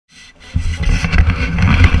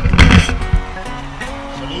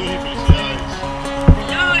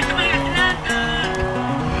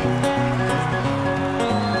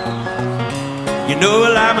know I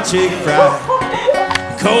like my chicken fried.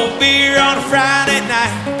 Cold beer on a Friday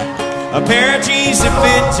night, a pair of jeans that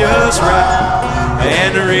fit just right,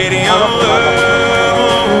 and the radio.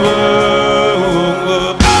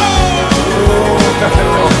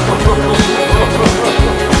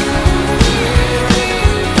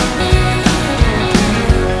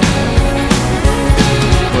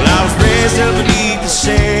 Well, I was raised up beneath the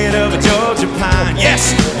shade of a Georgia pine.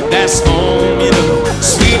 Yes, and that's home, you know.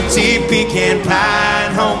 Sweet tea, pecan pie,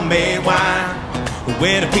 and homemade wine,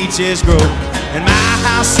 where the peaches grow. In my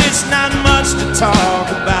house it's not much to talk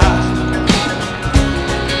about,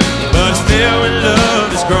 but it's filled with love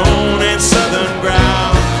that's grown in southern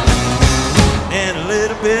ground, and a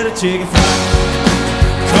little bit of chicken fried.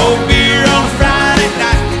 Cold beer on a Friday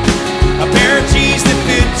night, a pair of jeans that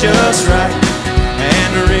fit just right, and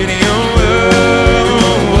the radio.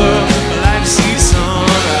 I like to see the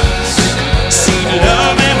sunrise, see the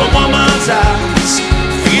love in a woman's eyes,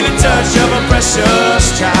 feel the touch of a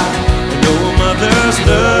precious child. No mother's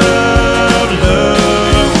love, love.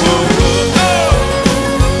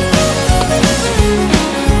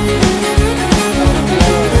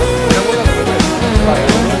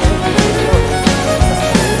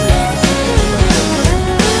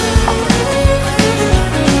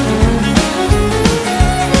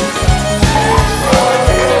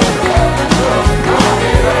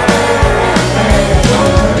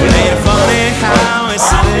 Well, ain't it funny how it's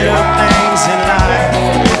the little things in life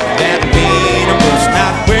that mean the most?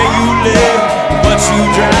 Not where you live, what you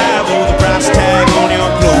drive, or the price tag on your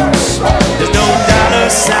clothes. There's no dollar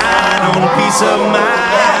sign on a piece of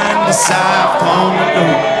mind beside on the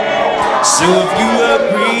note. So if you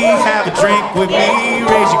agree, have a drink with me,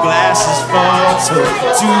 raise your glasses for to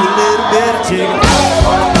a little bit of chicken.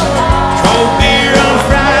 Cold beer on a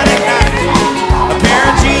Friday night, a pair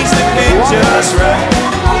of jeans that fit just right,